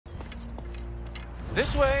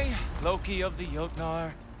This way, Loki of the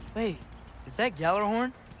Jotnar. Wait, is that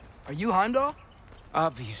Gjallarhorn? Are you Heimdall?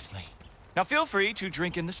 Obviously. Now feel free to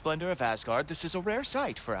drink in the splendor of Asgard. This is a rare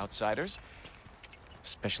sight for outsiders.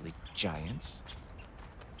 Especially giants.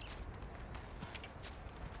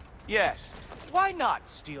 Yes, why not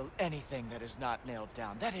steal anything that is not nailed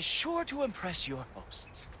down? That is sure to impress your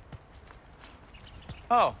hosts.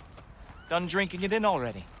 Oh, done drinking it in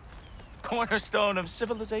already. Cornerstone of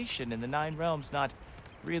civilization in the Nine Realms, not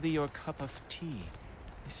really your cup of tea.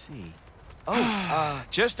 I see. Oh,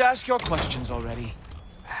 Just ask your questions already.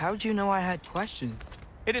 how'd you know I had questions?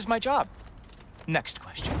 It is my job. Next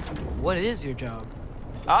question. What is your job?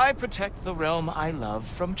 I protect the realm I love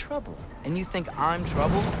from trouble. And you think I'm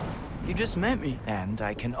trouble? You just met me. And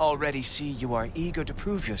I can already see you are eager to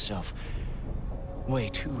prove yourself. Way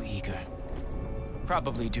too eager.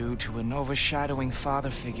 Probably due to an overshadowing father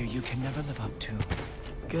figure you can never live up to.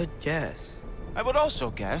 Good guess. I would also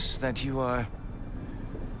guess that you are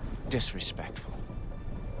disrespectful,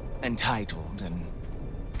 entitled, and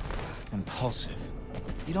impulsive.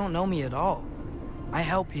 You don't know me at all. I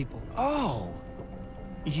help people. Oh,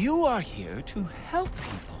 you are here to help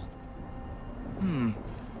people.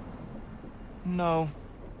 No.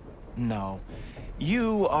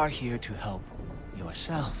 You are here to help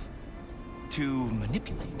yourself. To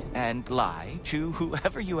manipulate and lie to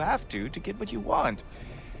whoever you have to get what you want.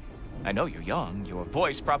 I know you're young, your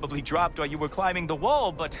voice probably dropped while you were climbing the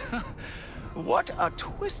wall, but what a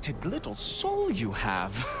twisted little soul you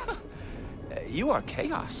have. You are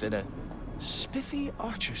chaos in a spiffy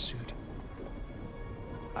archer suit.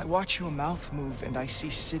 I watch your mouth move and I see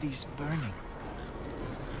cities burning.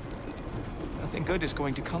 Nothing good is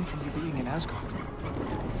going to come from you being in Asgard.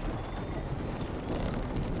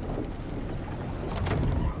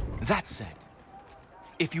 That said,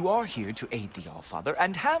 if you are here to aid the Allfather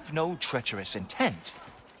and have no treacherous intent,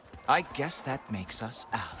 I guess that makes us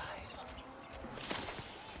allies.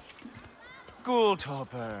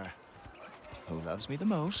 Gultorper. Who loves me the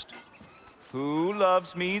most? Who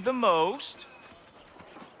loves me the most?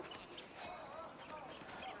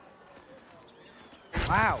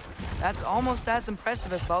 Wow, that's almost as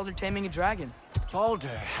impressive as Baldur taming a dragon. Baldur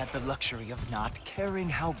had the luxury of not caring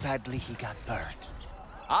how badly he got burned.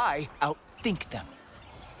 I outthink them.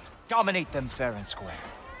 Dominate them fair and square.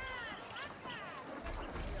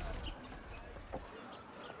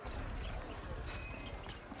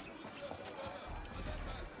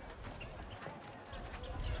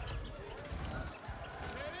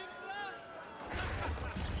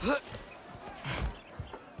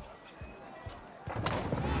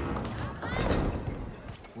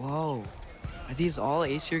 Whoa, are these all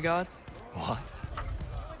Aesir gods? What?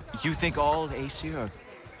 You think all Aesir are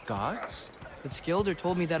gods? But Skilder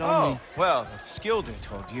told me that only... Oh, well, if Skilder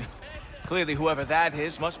told you, clearly whoever that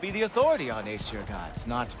is must be the authority on Aesir gods,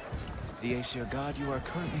 not the Aesir god you are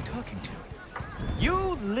currently talking to.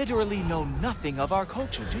 You literally know nothing of our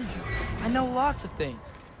culture, do you? I know lots of things.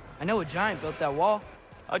 I know a giant built that wall.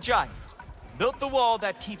 A giant built the wall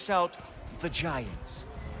that keeps out the giants.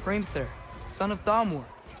 Hrimthur, son of Thamur.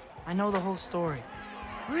 I know the whole story.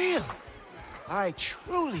 Really? I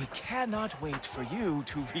truly cannot wait for you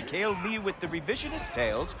to regale me with the revisionist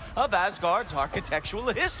tales of Asgard's architectural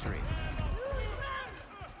history.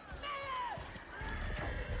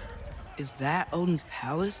 Is that Odin's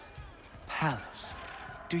palace? Palace?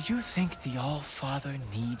 Do you think the All-Father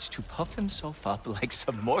needs to puff himself up like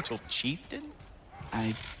some mortal chieftain?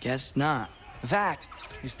 I guess not. That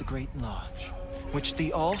is the Great Lodge, which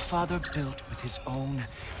the All-Father built with his own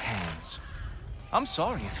hands. I'm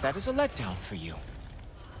sorry if that is a letdown for you.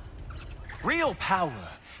 Real power,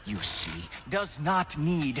 you see, does not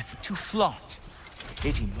need to flaunt.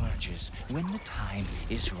 It emerges when the time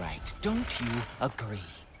is right. Don't you agree?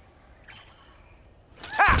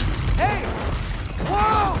 Ha! Hey!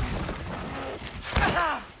 Whoa!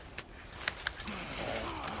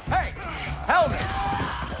 Hey! Helmets!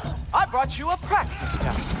 I brought you a practice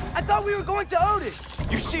dummy. I thought we were going to Odin!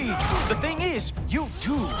 You see, the thing is, you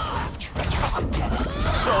do have treacherous intent.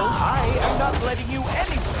 So I am not letting you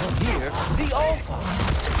anywhere near the All-Father.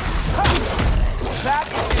 That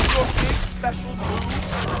is your big special move.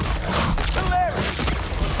 Hilarious.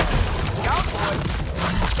 Down for it.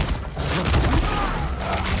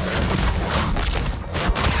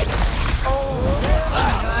 Oh,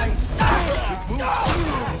 nice. Good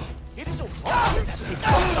move. It is a wonder that the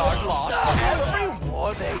Jotnar lost every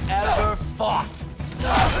war they ever fought.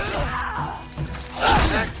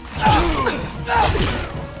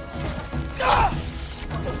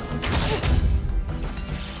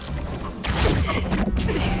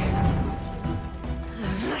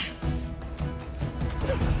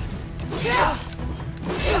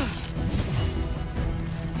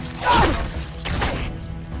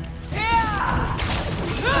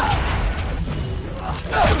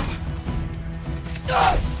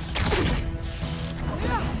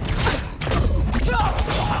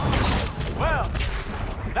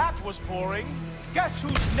 boring. Guess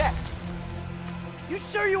who's next? You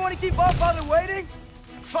sure you want to keep our father waiting?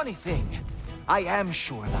 Funny thing, I am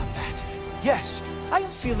sure about that. Yes, I am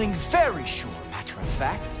feeling very sure, matter of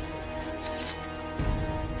fact.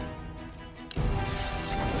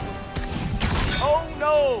 Oh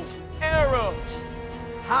no! Arrows!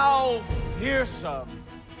 How fearsome!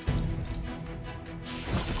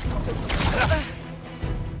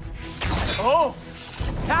 Oh!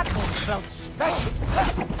 That one felt special!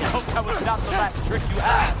 Hope that was not the last trick you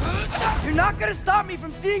had! You're not gonna stop me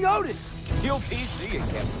from seeing Odin! You'll be seeing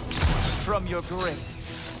him from your grave.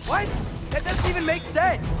 What? That doesn't even make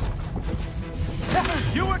sense!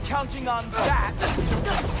 You were counting on that to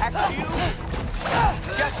protect you?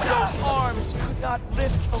 Guess those arms could not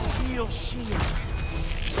lift a real shield.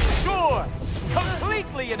 Sure,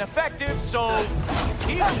 completely ineffective, so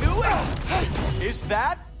keep doing. Is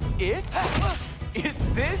that it?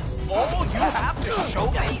 Is this all you have to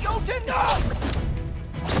show me, Odin?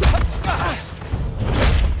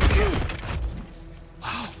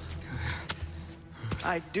 Wow.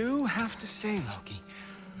 I do have to say, Loki,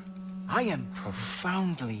 I am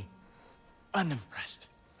profoundly unimpressed.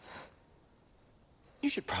 You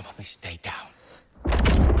should probably stay down.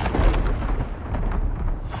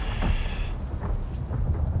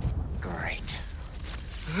 Great.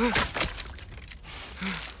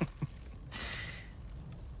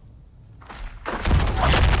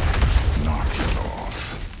 Knock it off.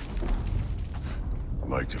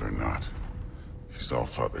 Like it or not, he's all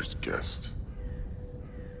Father's guest.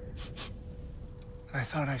 I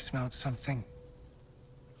thought I smelled something.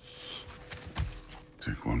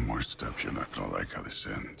 Take one more step, you're not gonna like how this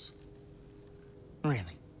ends.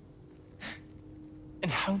 Really?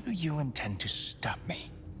 And how do you intend to stop me?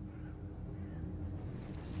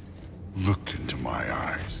 Look into my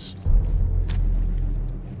eyes.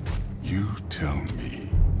 You tell me.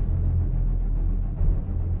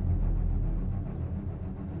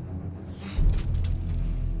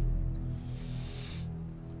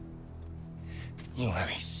 You are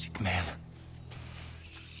a sick man.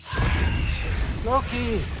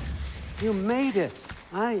 Loki, you made it.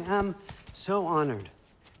 I am so honored.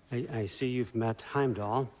 I see you've met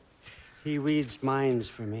Heimdall. He reads minds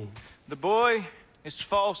for me. The boy is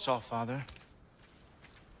false, Allfather.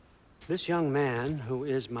 This young man, who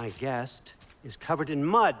is my guest, is covered in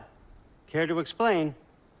mud. Care to explain?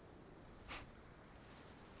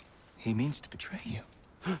 He means to betray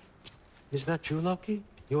you. Is that true, Loki?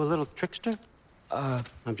 You a little trickster?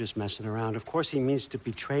 I'm just messing around. Of course he means to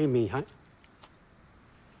betray me,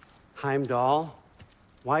 Heimdall.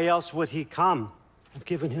 Why else would he come? I've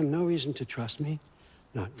given him no reason to trust me.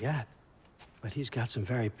 Not yet. But he's got some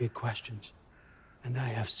very big questions. And I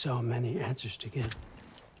have so many answers to give.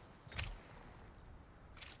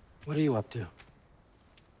 What are you up to?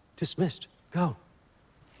 Dismissed. Go.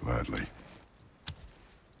 Gladly.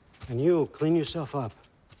 And you, clean yourself up.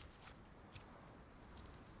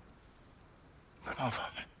 But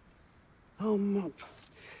Allfather. Oh,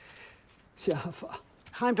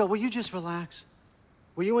 Heimdall, will you just relax?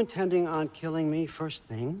 Were you intending on killing me first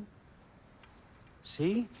thing?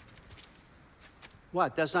 See?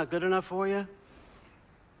 What, that's not good enough for you?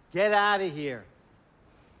 Get out of here.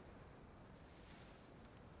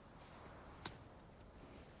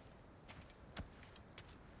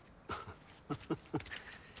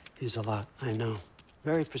 He's a lot, I know.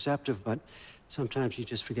 Very perceptive, but sometimes he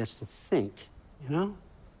just forgets to think, you know?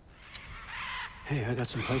 Hey, I got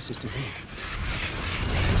some places to be.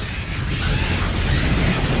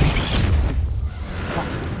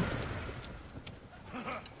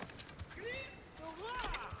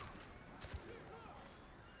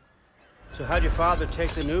 So how'd your father take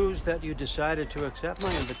the news that you decided to accept my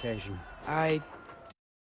invitation?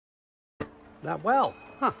 Not well,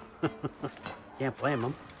 huh? Can't blame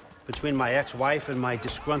him. Between my ex-wife and my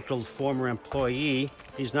disgruntled former employee,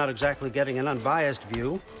 he's not exactly getting an unbiased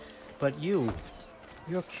view. But you're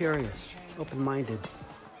curious, open-minded.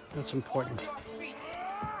 That's important.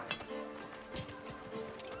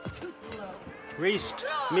 Reist,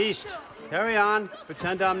 Meest, carry on.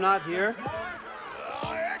 Pretend I'm not here.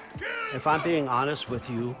 If I'm being honest with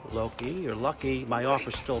you, Loki, you're lucky my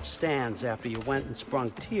offer still stands after you went and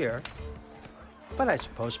sprung Tyr. But I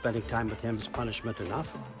suppose spending time with him is punishment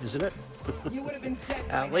enough, isn't it? You would have been dead.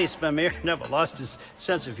 At least Mimir never lost his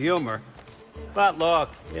sense of humor. But look,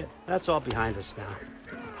 that's all behind us now.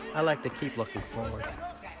 I like to keep looking forward.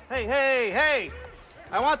 Hey!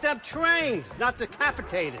 I want them trained, not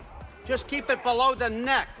decapitated. Just keep it below the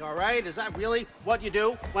neck, all right? Is that really what you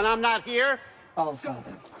do when I'm not here?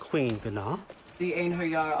 Allfather, Queen Gná. the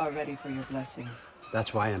Einherjar are ready for your blessings.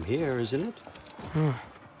 That's why I'm here, isn't it?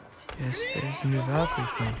 Guess there's a new Valkyrie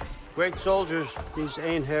queen. Great soldiers, these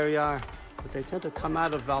Einherjar are, but they tend to come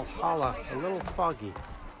out of Valhalla a little foggy.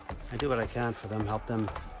 I do what I can for them, help them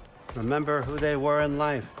remember who they were in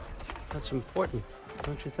life. That's important,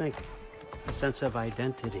 don't you think? A sense of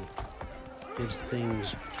identity gives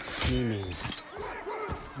things meaning.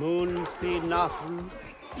 Moon Thinafen,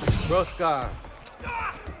 Hrothgar.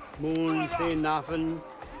 Moon Thinafen,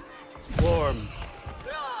 Worm.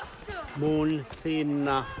 Moon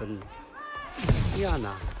Thinafen,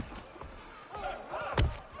 Yana.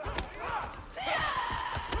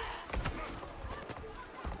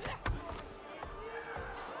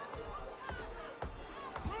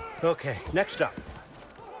 Okay, next up.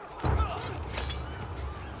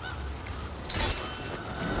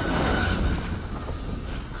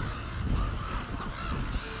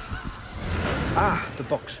 Ah, the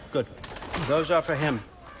books. Good. Those are for him.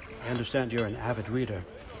 I understand you're an avid reader.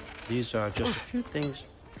 These are just a few things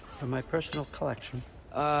from my personal collection.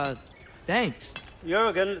 Thanks.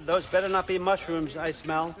 Jurgen, those better not be mushrooms I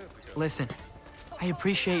smell. Listen, I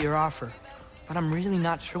appreciate your offer, but I'm really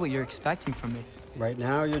not sure what you're expecting from me. Right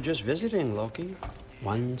now, you're just visiting, Loki.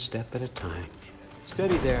 One step at a time.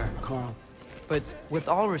 Steady there, Carl. But with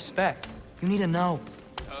all respect, you need to know,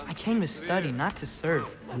 I came to study, not to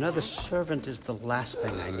serve. Another servant is the last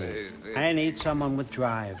thing I need. I need someone with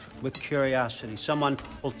drive, with curiosity, someone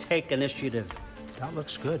who'll take initiative. That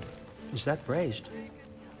looks good. Is that praised?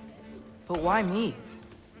 But why me?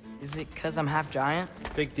 Is it because I'm half giant?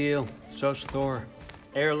 Big deal. So's Thor.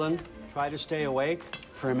 Erland, try to stay awake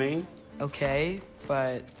for me. Okay,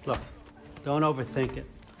 but... Look, don't overthink it.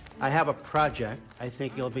 I have a project I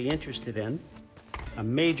think you'll be interested in. A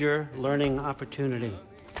major learning opportunity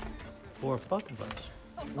for both of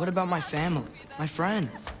us. What about my family, my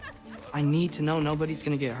friends? I need to know nobody's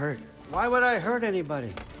gonna get hurt. Why would I hurt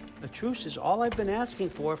anybody? A truce is all I've been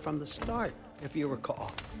asking for from the start, if you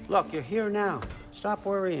recall. Look, you're here now. Stop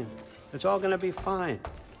worrying. It's all gonna be fine.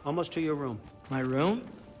 Almost to your room. My room?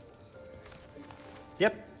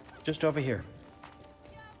 Yep, just over here.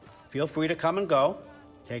 Feel free to come and go.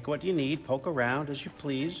 Take what you need, poke around as you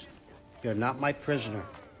please. You're not my prisoner.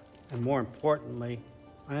 And more importantly,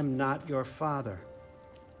 I'm not your father.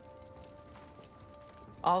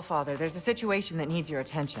 Allfather, there's a situation that needs your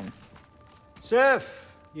attention. Sif,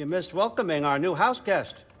 you missed welcoming our new house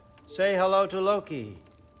guest. Say hello to Loki.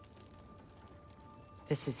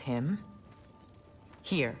 This is him?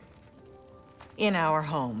 Here. In our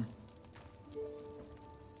home.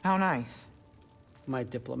 How nice. My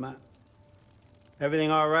diplomat.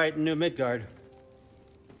 Everything all right in New Midgard?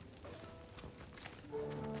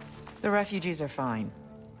 The refugees are fine.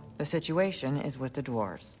 The situation is with the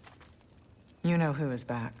dwarves. You know who is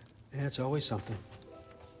back. Yeah, it's always something.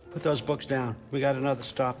 Put those books down. We got another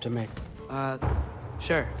stop to make.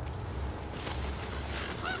 Sure.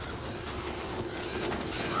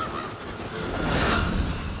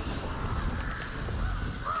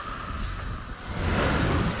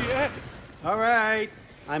 All right,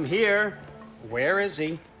 I'm here. Where is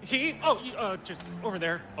he? Just over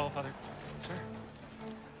there, Allfather. Sir.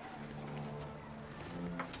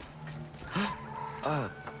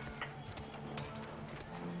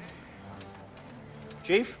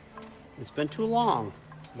 Chief, it's been too long.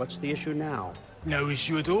 What's the issue now? No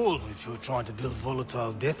issue at all if you're trying to build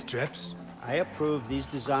volatile death traps. I approve these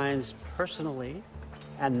designs personally,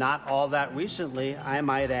 and not all that recently, I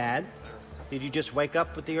might add. Did you just wake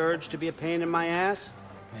up with the urge to be a pain in my ass?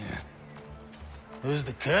 Yeah. Who's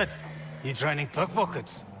the cut? You training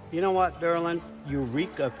pickpockets? You know what, Derlin? You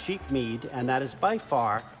reek of cheap mead, and that is by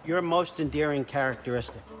far your most endearing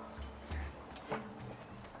characteristic.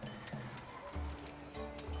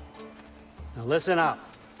 Now listen up.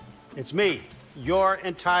 It's me, your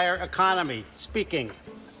entire economy, speaking.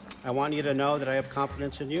 I want you to know that I have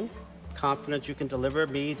confidence in you. Confidence you can deliver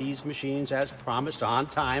me these machines as promised, on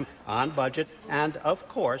time, on budget, and of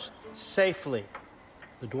course, safely.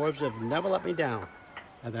 The dwarves have never let me down,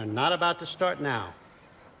 and they're not about to start now.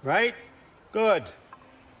 Right? Good.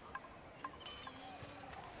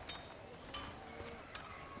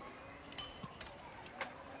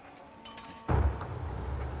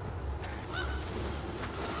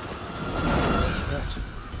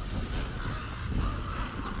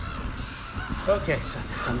 Okay, son,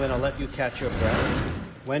 I'm gonna let you catch your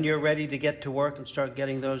breath. When you're ready to get to work and start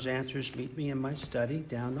getting those answers, meet me in my study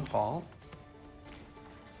down the hall.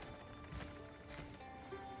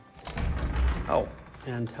 Oh,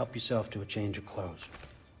 and help yourself to a change of clothes.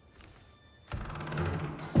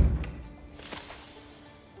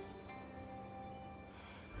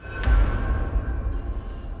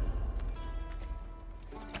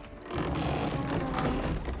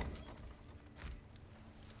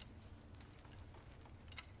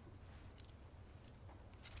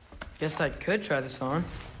 Guess I could try this on.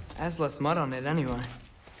 It has less mud on it anyway.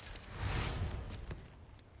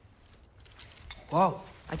 Whoa,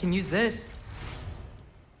 I can use this.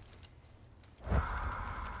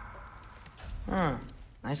 Huh,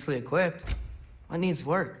 nicely equipped. What needs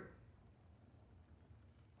work?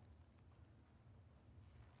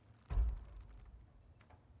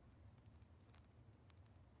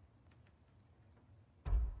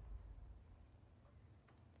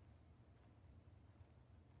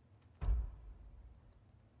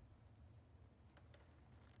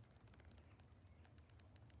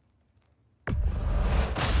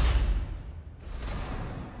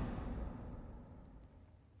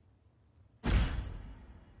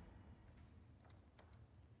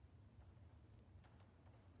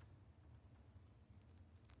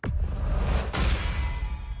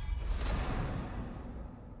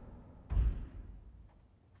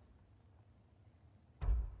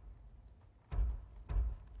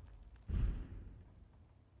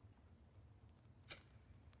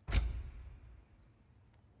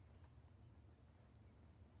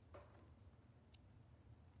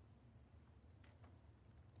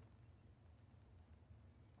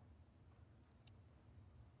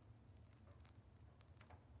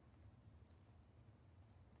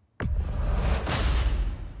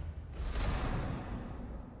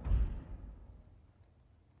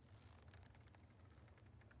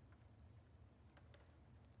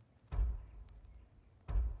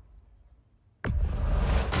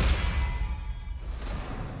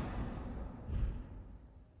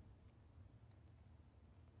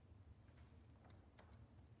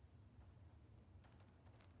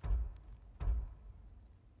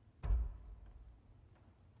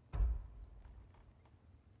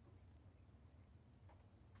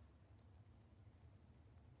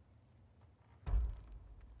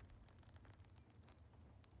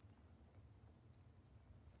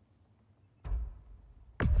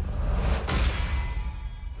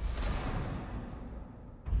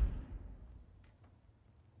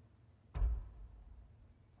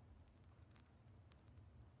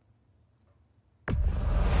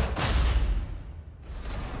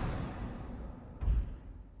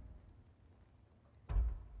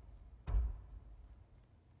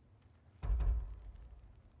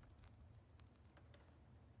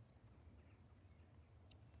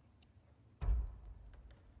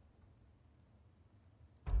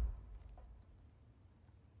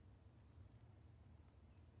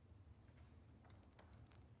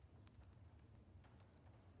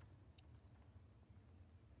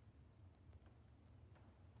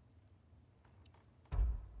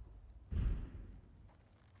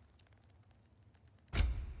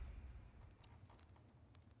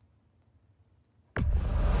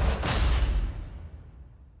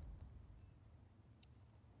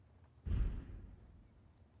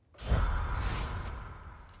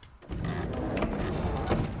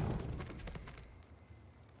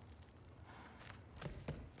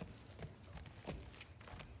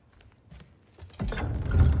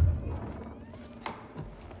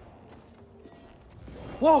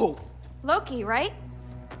 Whoa! Loki, right?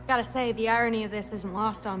 Gotta say, the irony of this isn't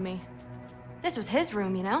lost on me. This was his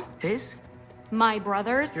room, you know? His? My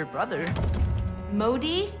brother's. Your brother?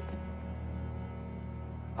 Modi?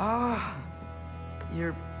 Ah,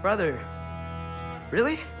 your brother.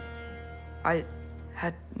 Really? I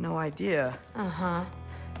had no idea. Uh-huh.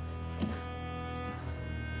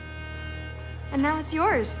 And now it's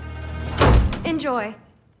yours. Enjoy.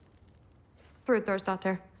 Fruit thirst out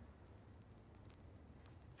there.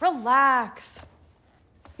 Relax.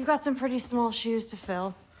 You've got some pretty small shoes to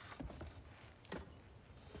fill.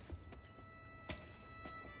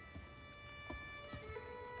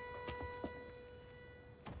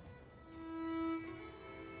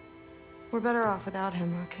 We're better off without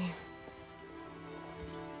him, Loki.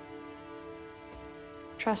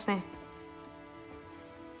 Trust me.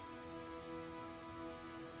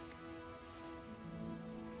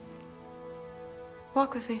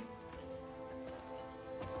 Walk with me.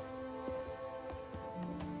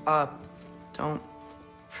 Don't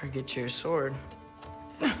forget your sword.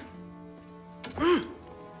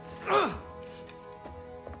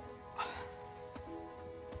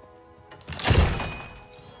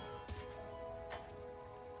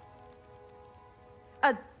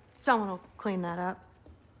 Someone will clean that up.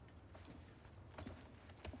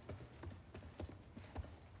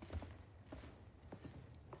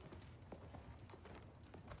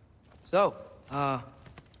 So,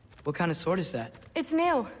 what kind of sword is that? It's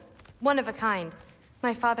new. One of a kind.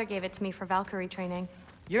 My father gave it to me for Valkyrie training.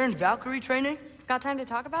 You're in Valkyrie training? Got time to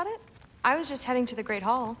talk about it? I was just heading to the Great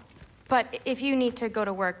Hall. But if you need to go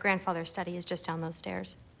to work, Grandfather's study is just down those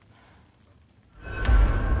stairs.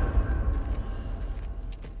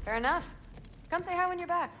 Fair enough. Come say hi when you're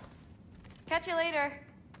back. Catch you later.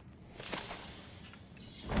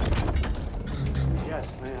 Yes,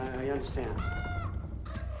 I understand.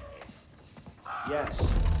 Yes.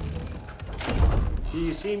 Do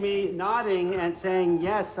you see me nodding and saying,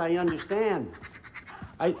 yes, I understand?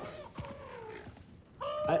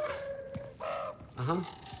 Uh-huh.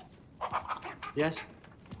 Yes?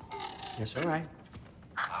 Yes, all right.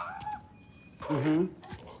 Mm-hmm.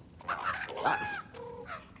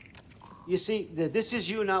 You see, this is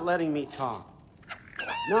you not letting me talk.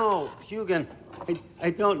 No, Hugin,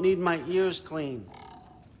 I don't need my ears cleaned.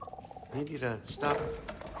 I need you to stop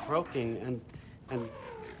croaking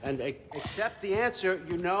and accept the answer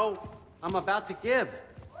you know I'm about to give.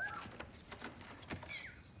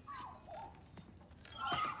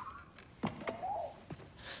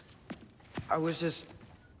 I was just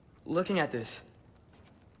looking at this.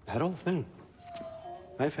 That old thing.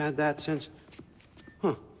 I've had that since...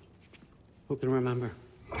 Huh. Who can remember?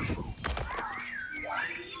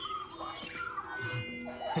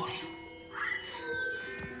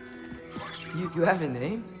 You have a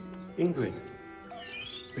name? Ingrid.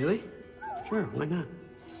 Really? Sure, why not?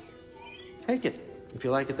 Take it, if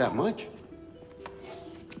you like it that much.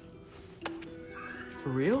 For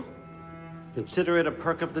real? Consider it a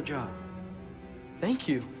perk of the job. Thank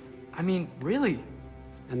you. I mean, really.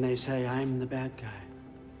 And they say I'm the bad guy.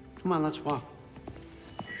 Come on, let's walk.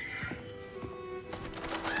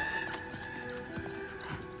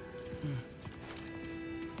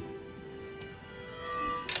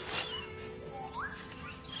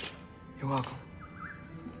 You're welcome.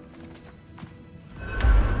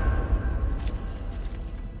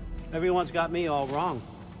 Everyone's got me all wrong.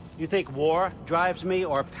 You think war drives me,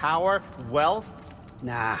 or power, wealth?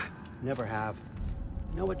 Nah, never have.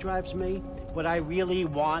 You know what drives me? What I really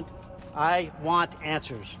want? I want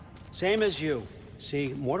answers. Same as you.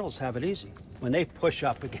 See, mortals have it easy. When they push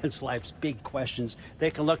up against life's big questions,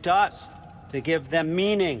 they can look to us to give them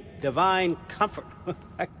meaning, divine comfort.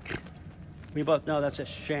 We both know that's a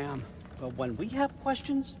sham. But when we have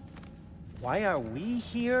questions, why are we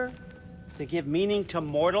here? To give meaning to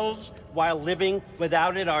mortals while living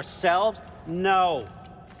without it ourselves? No.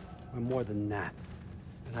 We're more than that.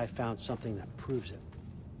 And I found something that proves it.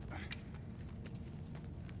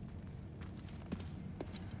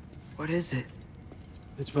 What is it?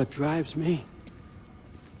 It's what drives me.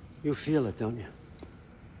 You feel it, don't you?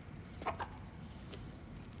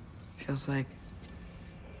 Feels like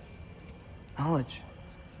knowledge.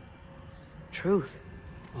 Truth.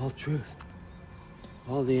 All truth.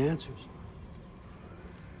 All the answers.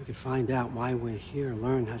 We could find out why we're here,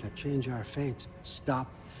 learn how to change our fates,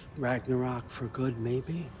 stop Ragnarok for good,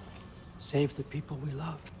 maybe. Save the people we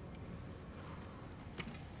love.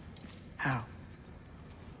 How?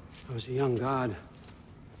 I was a young god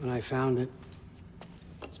when I found it.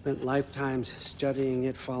 Spent lifetimes studying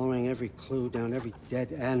it, following every clue down every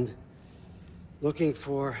dead end, looking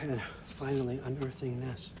for and finally unearthing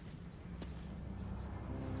this.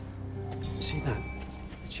 See that?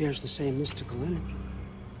 It shares the same mystical energy.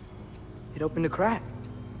 It opened a crack.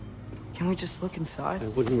 Can we just look inside? I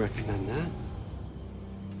wouldn't recommend that.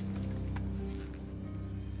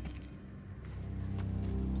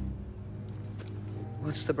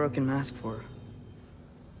 What's the broken mask for?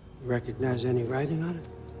 You recognize any writing on it?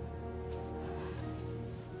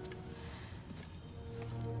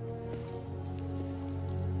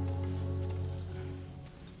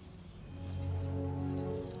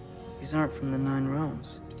 These aren't from the Nine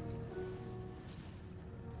Realms.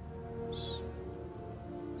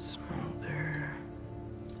 Smolder.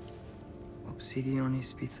 Obsidione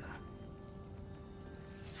Spitha.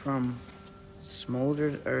 From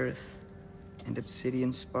smoldered earth and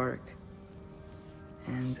obsidian spark,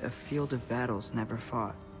 and a field of battles never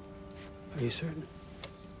fought. Are you certain?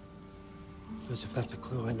 Because if that's a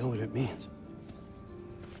clue, I know what it means.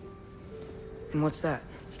 And what's that?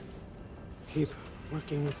 Keep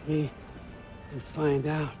working with me and find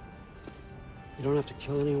out. You don't have to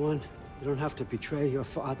kill anyone. You don't have to betray your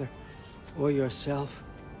father or yourself.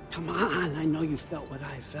 Come on, I know you felt what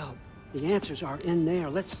I felt. The answers are in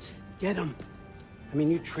there. Let's get them. I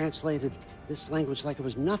mean, you translated this language like it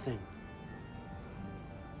was nothing.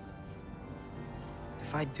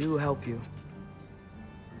 If I do help you,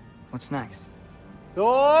 what's next?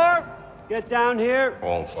 Thor! Get down here!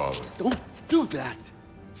 All, Father. Don't do that!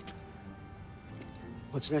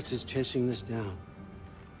 What's next is chasing this down.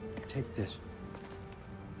 Take this,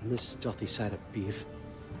 and this stealthy side of beef,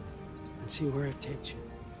 and see where it takes you.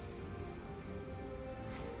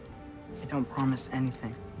 I don't promise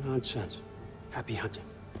anything. Nonsense. Happy hunting.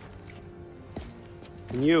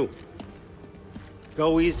 And you,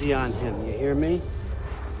 Go easy on him, you hear me?